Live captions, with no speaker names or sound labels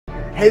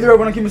Hey there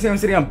everyone,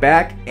 CubansandwichXD, I'm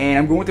back, and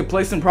I'm going to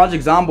play some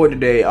Project Zomboid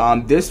today.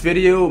 This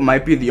video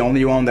might be the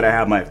only one that I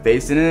have my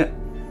face in it,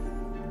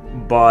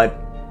 but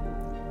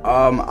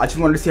I just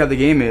wanted to see how the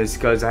game is,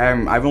 because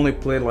I've only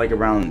played like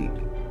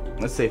around,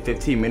 let's say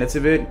 15 minutes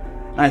of it,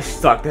 and I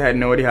sucked. I had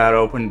no idea how to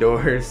open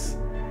doors,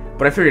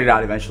 but I figured it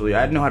out eventually.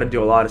 I didn't know how to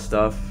do a lot of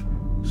stuff,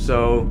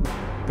 so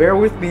bear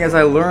with me as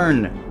I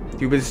learn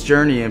through this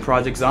journey in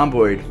Project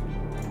Zomboid.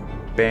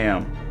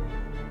 Bam.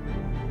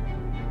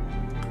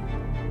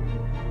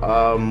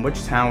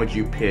 Which town would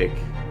you pick?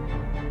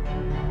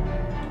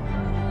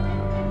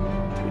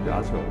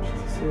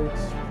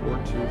 2066,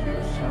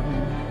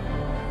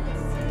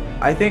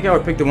 4207. I think I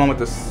would pick the one with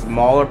the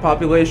smaller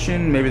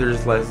population. Maybe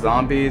there's less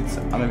zombies.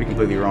 I may be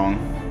completely wrong.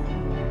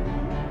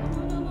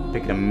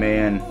 Picking a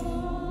man.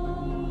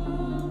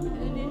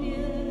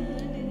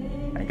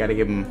 I gotta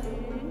give him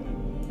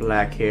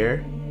black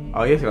hair.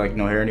 Oh, he has like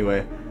no hair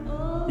anyway.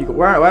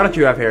 Why don't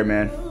you have hair,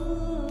 man?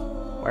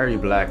 Why are you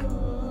black?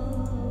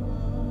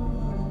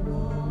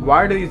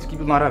 Why do these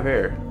people not have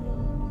hair?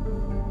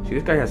 See,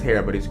 this guy has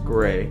hair, but he's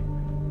gray.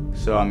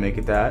 So I'll make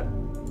it that.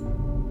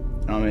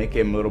 I'll make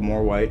him a little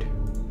more white.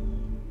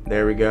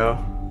 There we go.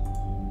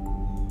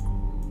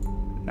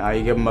 Now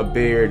you give him a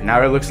beard.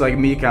 Now it looks like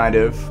me, kind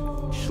of.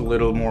 Just a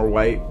little more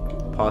white,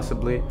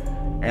 possibly.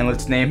 And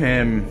let's name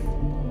him...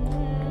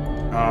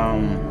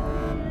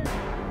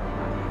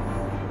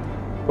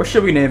 what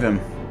should we name him?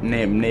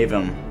 Name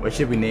him. What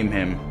should we name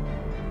him?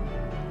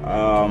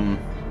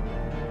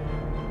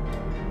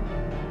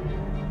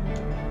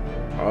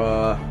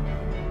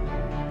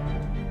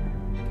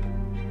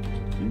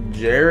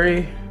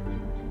 Jerry?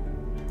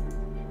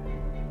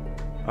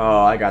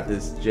 Oh, I got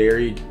this.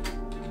 Jerry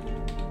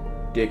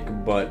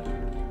Dickbutt.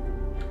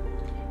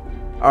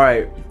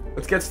 Alright,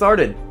 let's get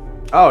started.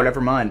 Oh,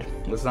 never mind.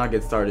 Let's not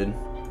get started.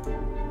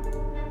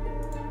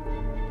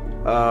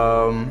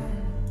 I'll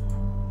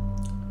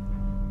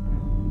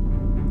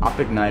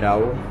pick Night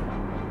Owl.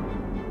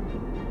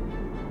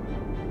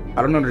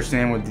 I don't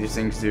understand what these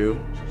things do,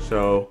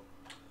 so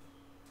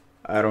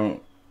I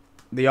don't.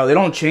 They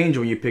don't change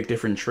when you pick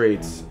different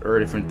traits or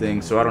different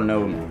things, so I don't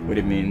know what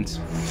it means.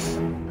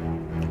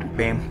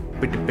 Bam,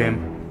 bam, bam,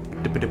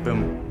 I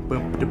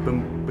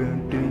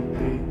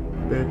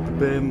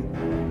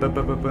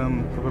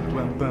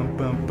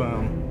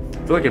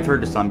feel like I've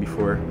heard this song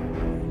before.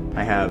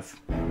 I have.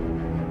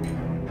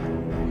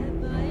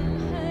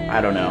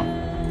 I don't know.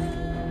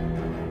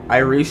 I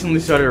recently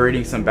started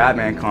reading some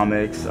Batman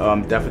comics,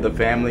 Death of the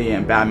Family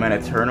and Batman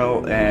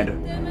Eternal,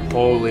 and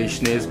holy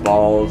schniz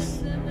balls.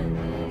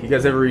 You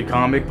guys ever read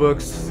comic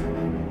books?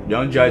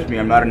 Don't judge me,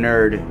 I'm not a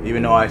nerd,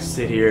 even though I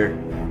sit here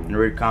and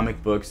read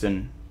comic books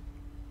and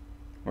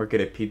work at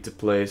a pizza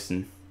place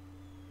and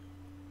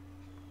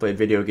play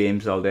video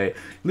games all day.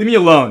 Leave me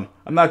alone,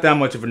 I'm not that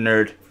much of a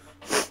nerd.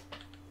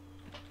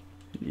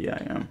 Yeah,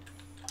 I am.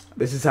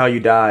 This is how you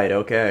died,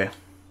 okay.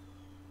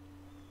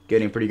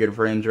 Getting pretty good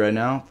frames right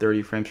now,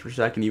 30 frames per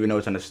second, even though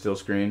it's on a still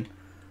screen.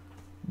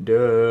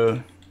 Duh.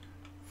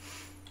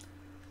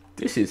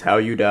 This is how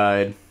you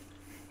died.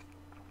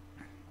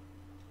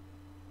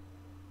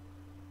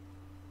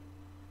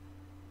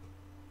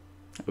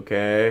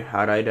 Okay,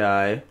 how'd I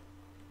die?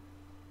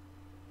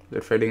 Is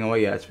it fading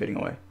away? Yeah, it's fading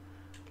away.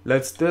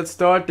 Let's get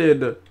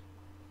started.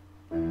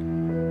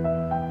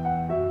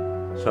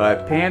 So I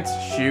have pants,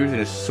 shoes,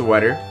 and a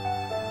sweater.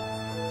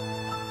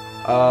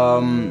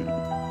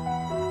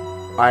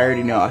 I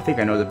already know. I think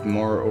I know the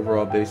more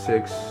overall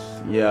basics.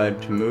 Yeah,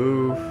 to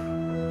move.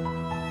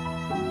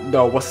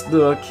 No, what's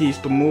the keys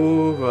to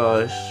move?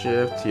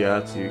 Shift. Yeah,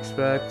 that's what you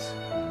expect.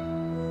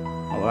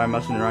 Alarm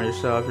messing around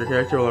yourself. Your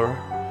character will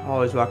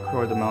always walk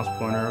toward the mouse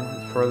pointer.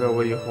 The further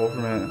away you hold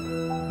from it,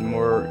 the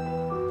more.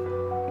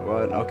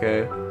 What?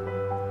 Okay.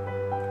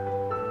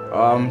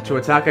 To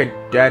attack a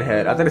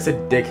deadhead. I thought it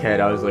said dickhead.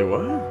 I was like,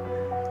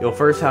 what? You'll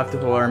first have to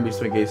hold R&B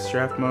to engage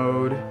strafe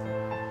mode.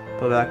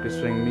 Pull back to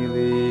swing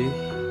melee.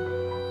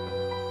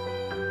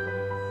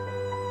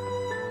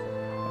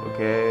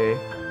 Okay.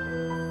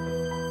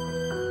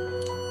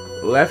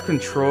 Left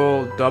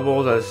control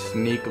doubles as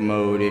sneak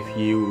mode if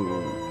you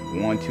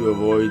want to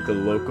avoid the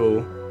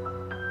local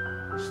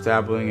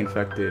stabbing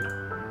infected.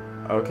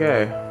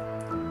 Okay.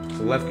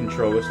 So left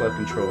control. What's left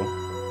control?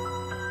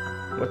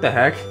 What the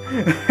heck?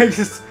 I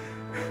just.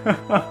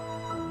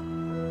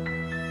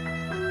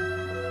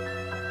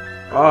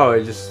 Oh,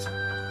 it just.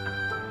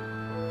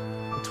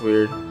 It's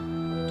weird.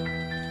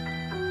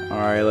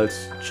 Alright,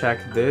 let's check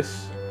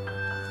this.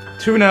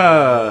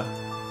 Tuna!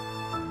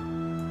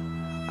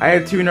 I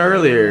had tuna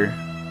earlier.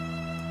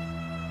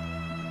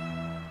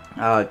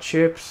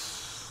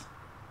 Chips.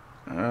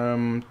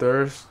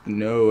 Thirst?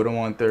 No, I don't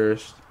want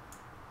thirst.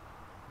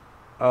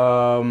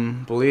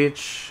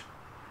 Bleach.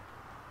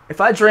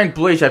 If I drank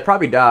bleach, I'd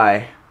probably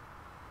die.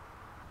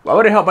 Why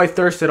would it help my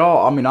thirst at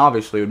all? I mean,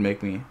 obviously it would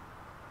make me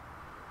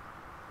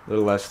a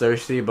little less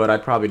thirsty, but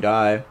I'd probably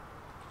die.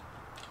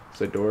 Is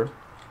that a door?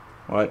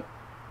 What?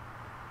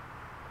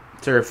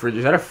 Is that a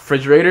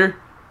refrigerator?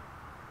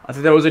 I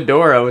thought that was a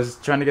door. I was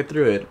trying to get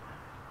through it.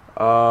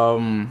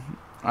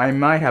 I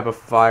might have a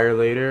fire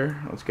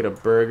later. Let's get a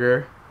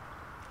burger.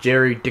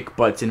 Jerry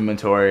Dickbutt's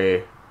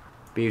inventory.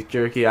 Beef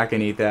jerky, I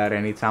can eat that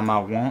anytime I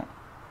want.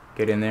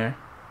 Get in there.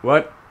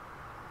 What?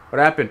 What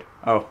happened?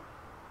 Oh.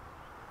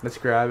 Let's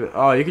grab it.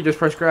 Oh, you can just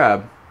press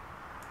grab.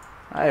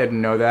 I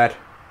didn't know that.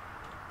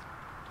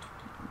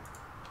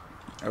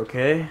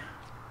 Okay.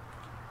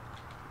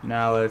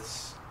 Now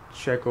let's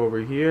check over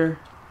here.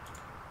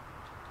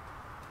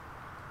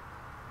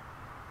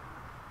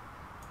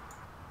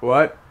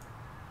 What?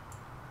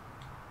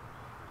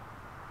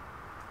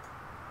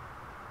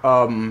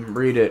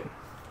 Read it.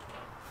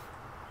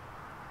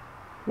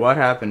 What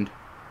happened?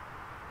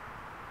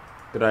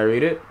 Did I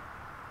read it?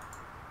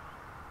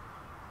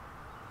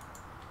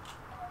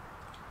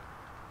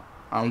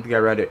 I don't think I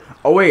read it.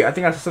 Oh wait, I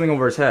think I saw something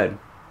over his head.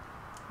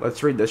 Let's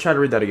try to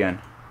read that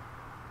again.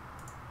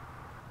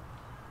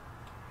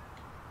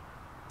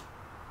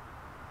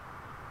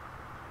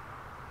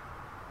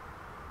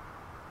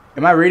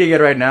 Am I reading it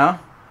right now?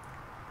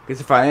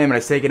 Because if I am, and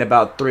it's taken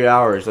about 3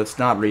 hours, let's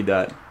not read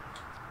that.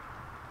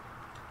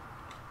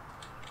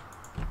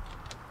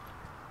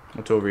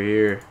 What's over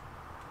here?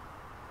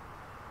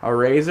 A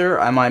razor?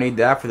 I might need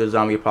that for the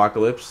zombie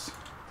apocalypse.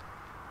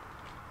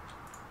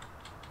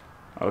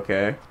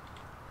 Okay.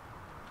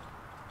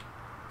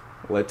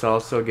 Let's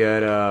also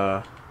get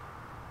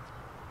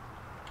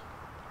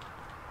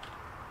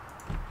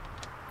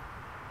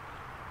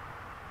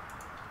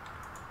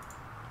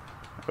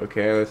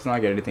okay, let's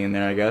not get anything in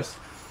there, I guess.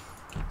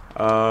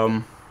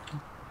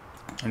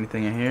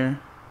 Anything in here?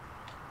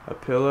 A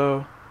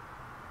pillow?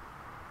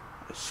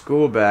 A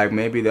school bag,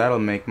 maybe that'll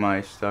make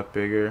my stuff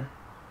bigger.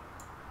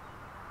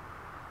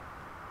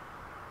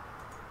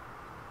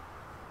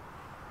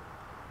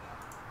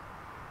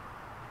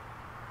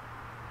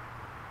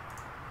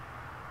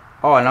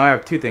 Oh, now I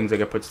have 2 things I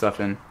can put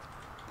stuff in.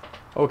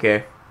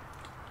 Okay.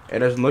 It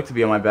doesn't look to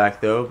be on my back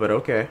though, but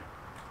okay.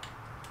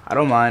 I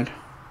don't mind.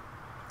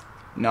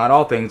 Not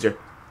all things are...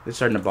 It's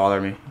starting to bother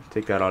me.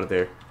 Take that out of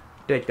there.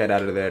 Take that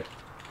out of there.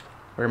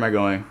 Where am I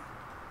going?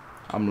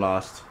 I'm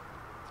lost.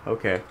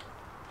 Okay.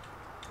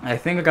 I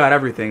think I got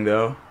everything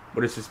though.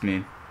 What does this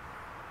mean?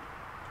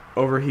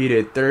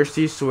 Overheated,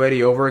 thirsty,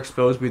 sweaty,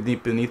 overexposed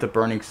beneath a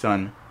burning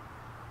sun.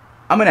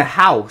 I'm in a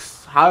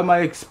house. How am I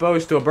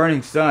exposed to a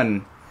burning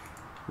sun?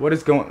 What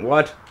is going...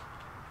 What?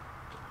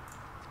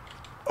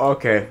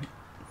 Okay.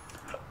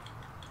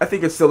 I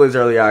think it still is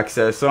early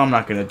access, so I'm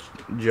not gonna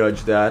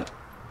judge that.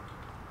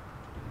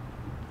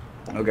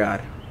 Oh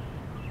god.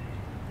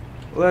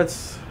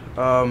 Let's,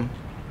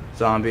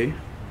 zombie.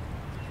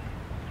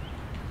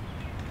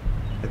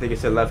 I think it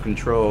said left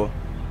control.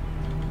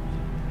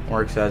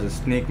 Works as a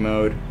sneak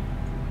mode.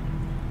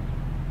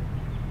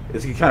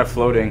 It's kind of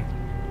floating.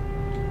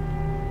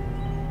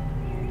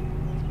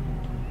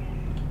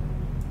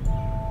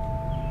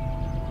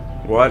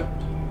 What?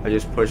 I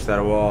just pushed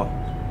that wall.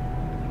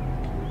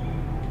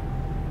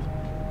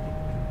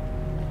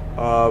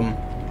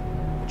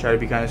 Try to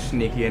be kind of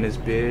sneaky in his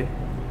bid.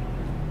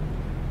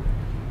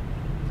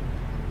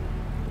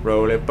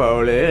 Roll it,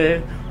 roll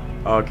it.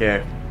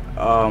 Okay.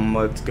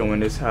 Let's go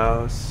in this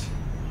house.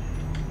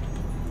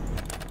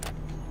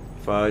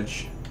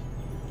 Fudge.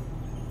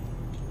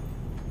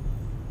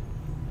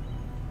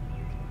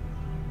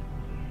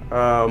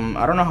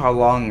 I don't know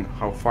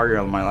how far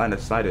my line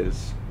of sight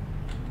is.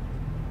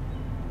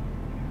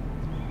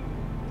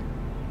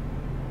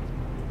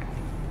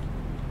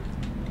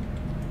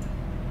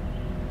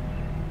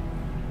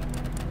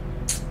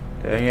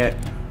 Dang it.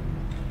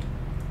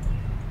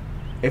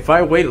 If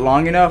I wait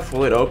long enough,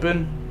 will it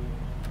open?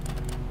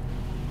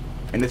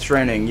 And it's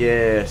raining.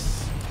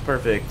 Yes.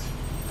 Perfect.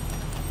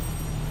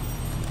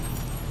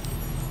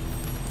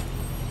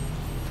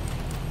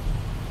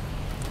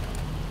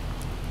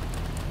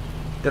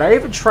 Did I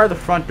even try the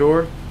front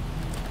door?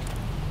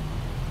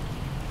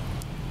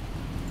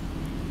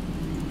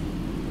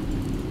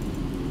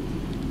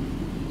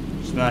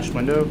 Smash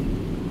window.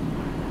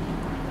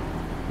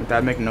 Would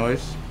that make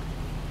noise?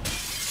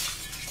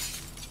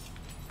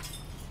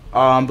 Oh,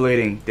 I'm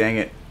bleeding. Dang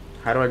it.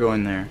 How do I go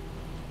in there?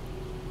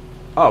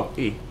 Oh,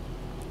 E.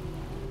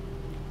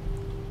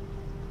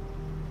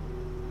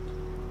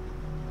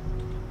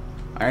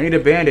 I need a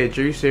bandage.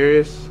 Are you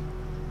serious?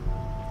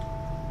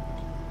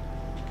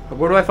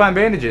 Where do I find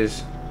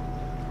bandages?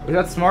 Was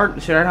that smart?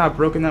 Should I not have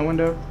broken that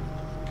window?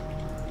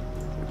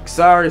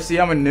 Sorry, see,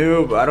 I'm a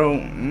noob. I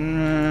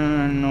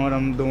don't know what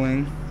I'm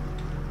doing.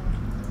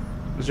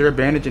 Is there a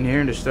bandage in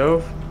here in the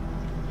stove?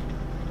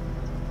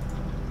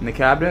 In the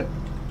cabinet?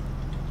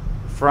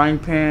 Frying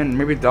pan,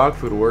 maybe dog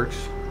food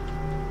works.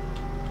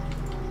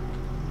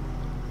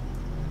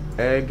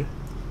 Egg,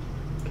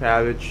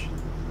 cabbage,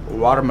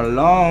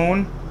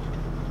 watermelon.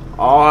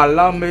 Oh, I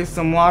love me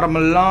some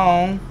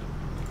watermelon.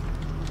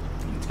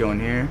 Let's go in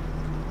here.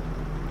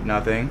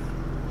 Nothing.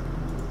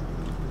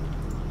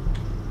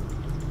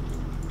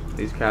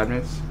 These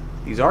cabinets.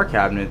 These are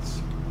cabinets.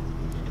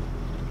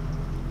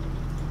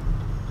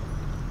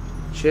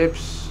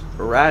 Chips,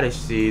 radish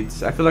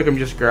seeds. I feel like I'm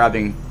just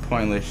grabbing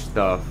pointless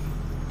stuff.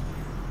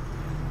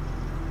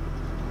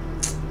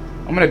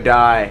 I I'm gonna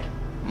die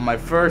on my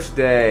first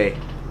day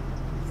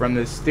from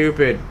this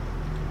stupid.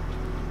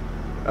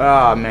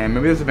 Oh man,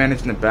 maybe there's a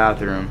bandage in the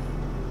bathroom.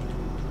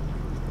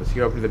 Let's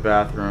go up to the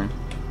bathroom.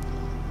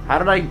 How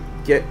did I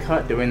get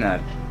cut doing that?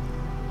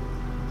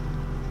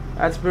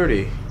 That's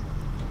booty.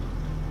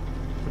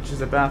 Which is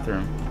the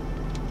bathroom?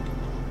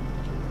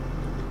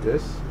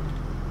 This?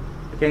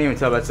 I can't even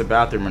tell if that's a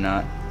bathroom or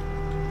not.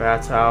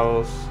 Bath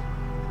towels.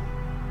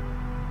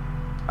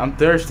 I'm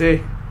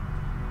thirsty.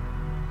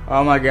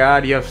 Oh my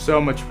god, you have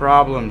so much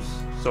problems.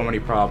 So many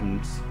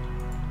problems.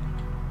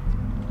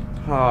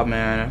 Oh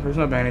man, there's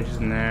no bandages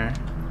in there.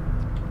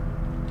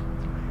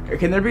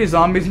 Can there be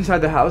zombies inside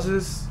the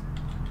houses?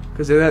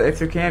 Because if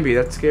there can be,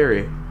 that's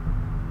scary.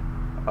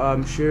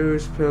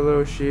 Shoes,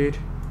 pillow, sheet.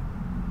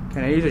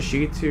 Can I use a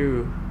sheet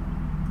to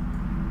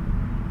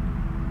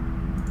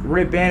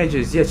rip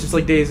bandages? Yes, just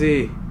like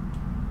DayZ.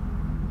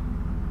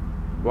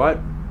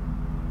 What?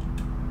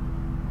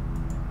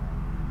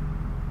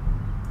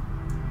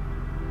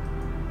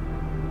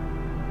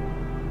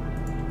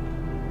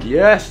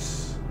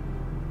 Yes!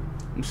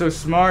 I'm so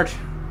smart.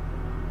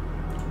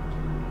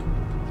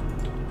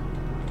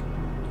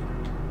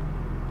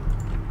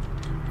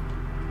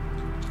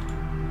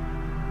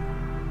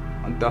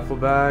 A duffel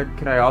bag.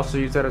 Can I also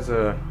use that as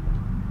a...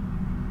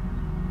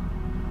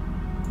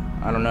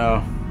 I don't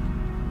know.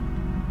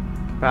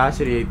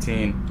 Capacity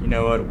 18. You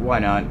know what? Why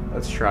not?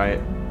 Let's try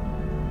it.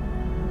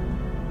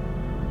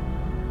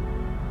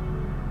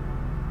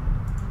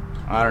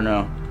 I don't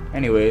know.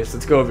 Anyways,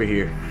 let's go over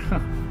here.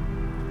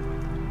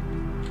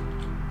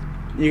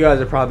 You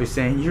guys are probably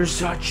saying, you're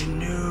such a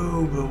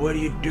noob, what are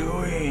you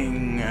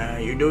doing?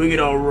 You're doing it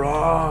all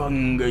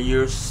wrong,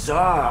 you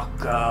suck,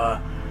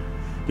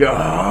 you're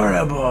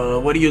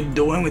horrible, what are you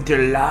doing with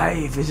your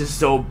life? This is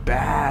so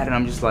bad. And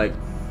I'm just like,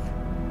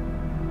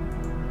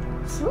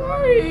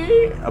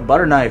 sorry. A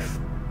butter knife.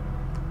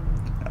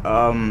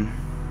 I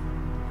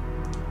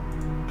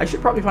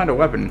should probably find a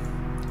weapon.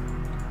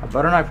 A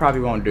butter knife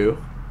probably won't do.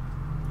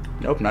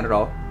 Nope, not at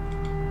all.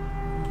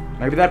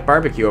 Maybe that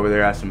barbecue over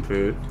there has some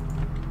food.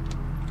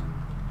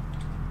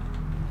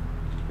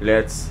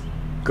 Let's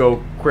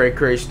go cray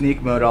cray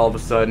sneak mode all of a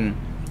sudden.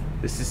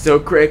 This is so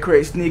cray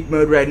cray sneak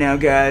mode right now,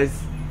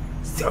 guys.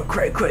 So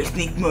cray cray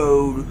sneak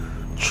mode.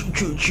 Choo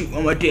choo choo,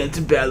 I'm a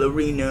dancing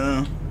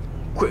ballerina.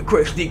 Cray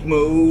cray sneak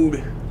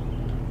mode.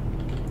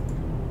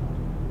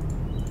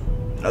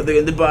 Nothing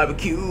in the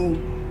barbecue.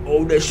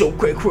 Oh, that's so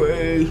cray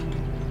cray.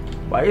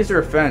 Why is there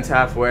a fence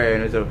halfway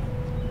and there's a...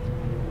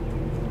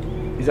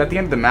 Is that the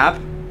end of the map?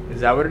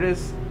 Is that what it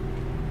is?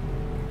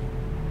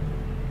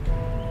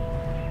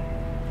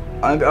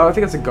 Oh, I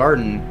think it's a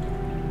garden.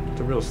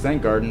 It's a real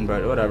stank garden,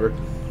 but whatever.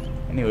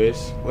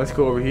 Anyways, let's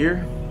go over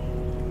here.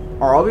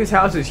 Are all these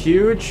houses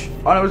huge?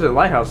 Oh no, there's a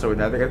lighthouse over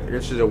there. I think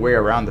there's just a way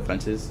around the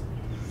fences.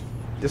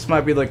 This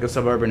might be like a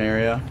suburban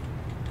area.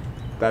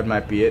 That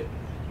might be it.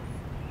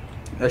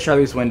 Let's try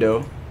this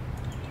window.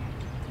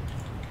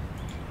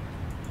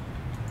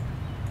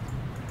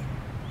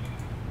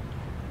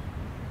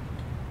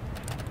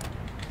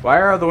 Why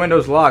are the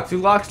windows locked? Who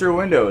locks their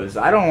windows?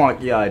 I don't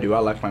want... Yeah, I do. I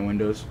lock my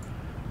windows.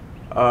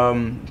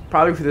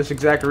 Probably for this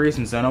exact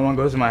reason, so no one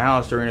goes in my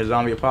house during a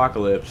zombie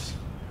apocalypse.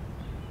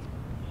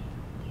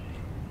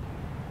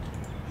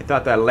 I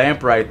thought that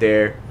lamp right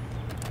there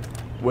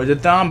was a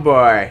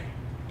Zomboid.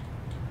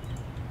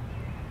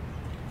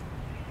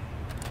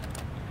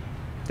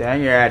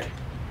 Dang it.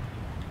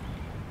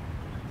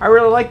 I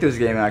really like this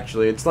game,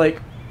 actually. It's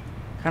like,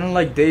 kind of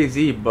like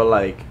DayZ, but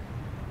like,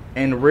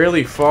 in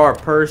really far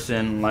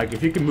person. Like,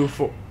 if you can move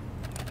forward.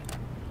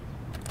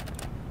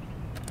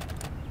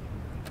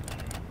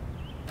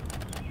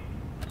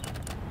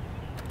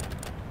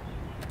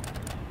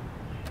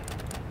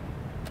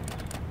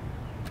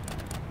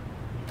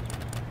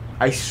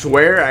 I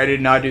swear I did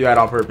not do that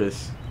on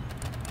purpose.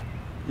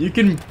 You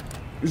can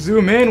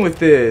zoom in with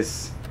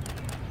this.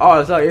 Oh,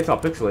 it's all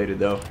pixelated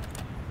though.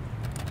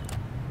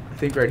 I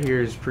think right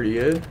here is pretty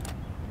good.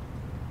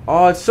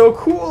 Oh, it's so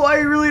cool. I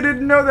really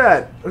didn't know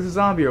that. There's a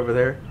zombie over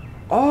there.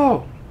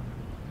 Oh.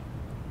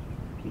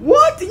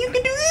 What? You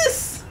can do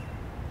this?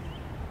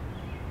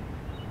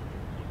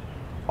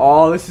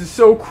 Oh, this is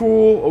so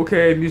cool.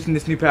 Okay, I'm using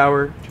this new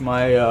power to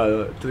my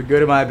to the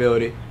good of my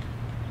ability.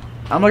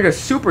 I'm like a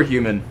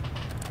superhuman.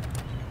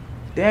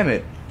 Damn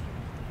it.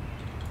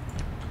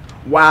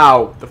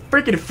 Wow, the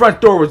freaking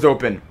front door was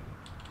open.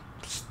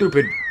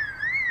 Stupid.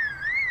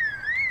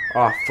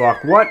 Oh,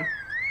 fuck. What?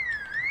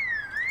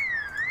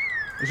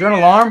 Is there an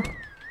alarm?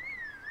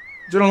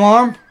 Is there an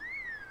alarm?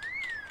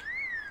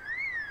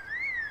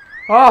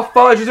 Oh,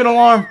 fudge, there's an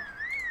alarm.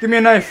 Give me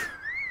a knife.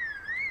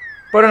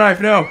 Butter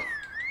knife, no.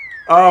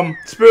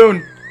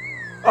 Spoon.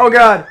 Oh,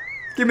 God.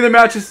 Give me the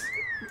matches.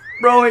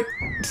 Rolling.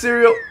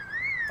 Cereal.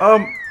 Ah,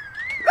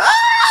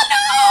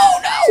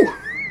 no, no.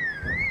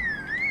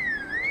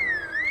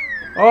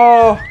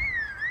 Oh.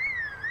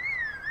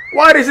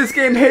 Why does this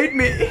game hate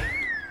me?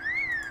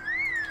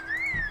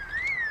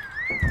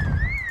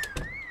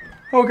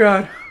 Oh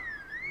god.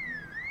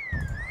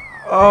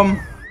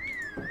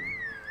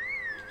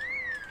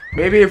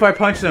 Maybe if I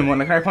punch him,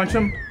 can I punch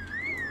him?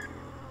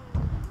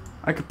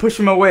 I could push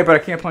him away, but I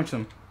can't punch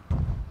him.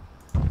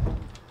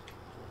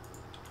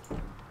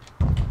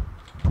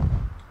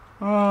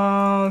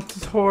 Oh, this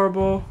is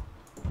horrible.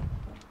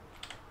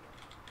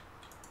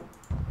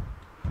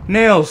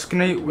 Nails,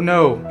 can I?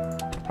 No.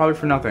 Probably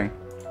for nothing.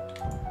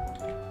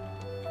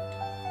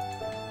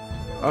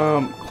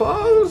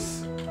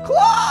 Close!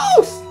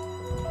 Close!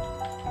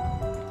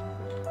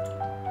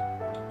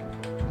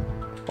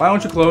 Why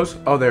don't you close?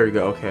 Oh, there you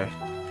go, okay.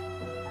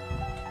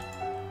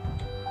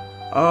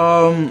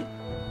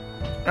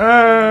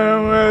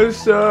 I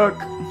suck.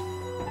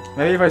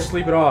 Maybe if I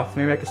sleep it off.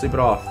 Maybe I can sleep it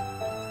off.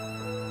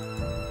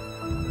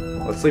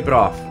 Let's sleep it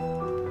off.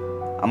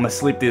 I'm gonna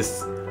sleep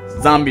these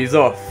zombies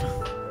off.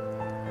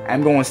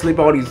 I'm gonna sleep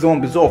all these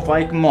zombies off.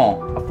 Like, come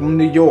on. I'm from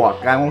New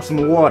York. I want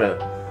some water.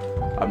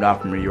 I'm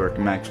not from New York.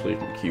 I'm actually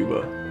from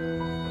Cuba.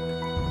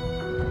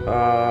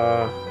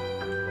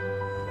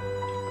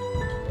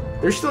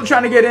 They're still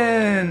trying to get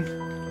in.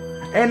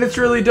 And it's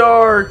really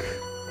dark.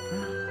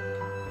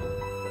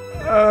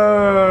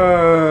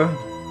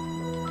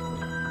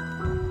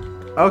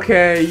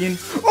 Okay,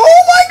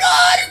 oh my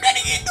god, I'm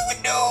getting into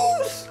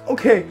windows!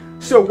 Okay,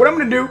 so what I'm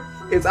gonna do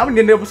is I'm gonna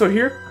get an episode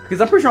here,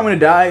 because I'm pretty sure I'm gonna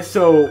die,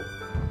 so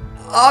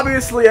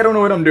obviously I don't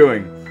know what I'm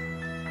doing.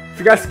 If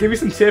you guys give me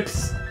some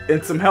tips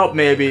and some help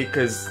maybe,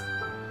 because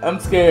I'm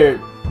scared.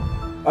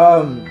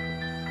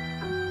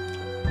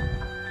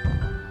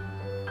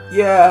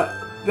 Yeah,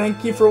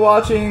 thank you for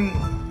watching.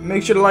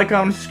 Make sure to like,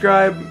 comment, and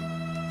subscribe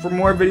for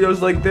more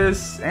videos like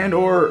this and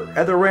or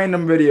other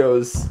random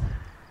videos.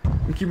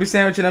 I'm Cuban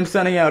Sandwich and I'm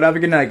signing out. Have a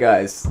good night,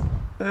 guys.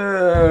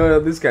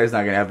 This guy's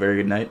not gonna have a very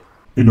good night.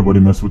 Ain't nobody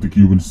mess with the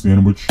Cuban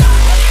Sandwich.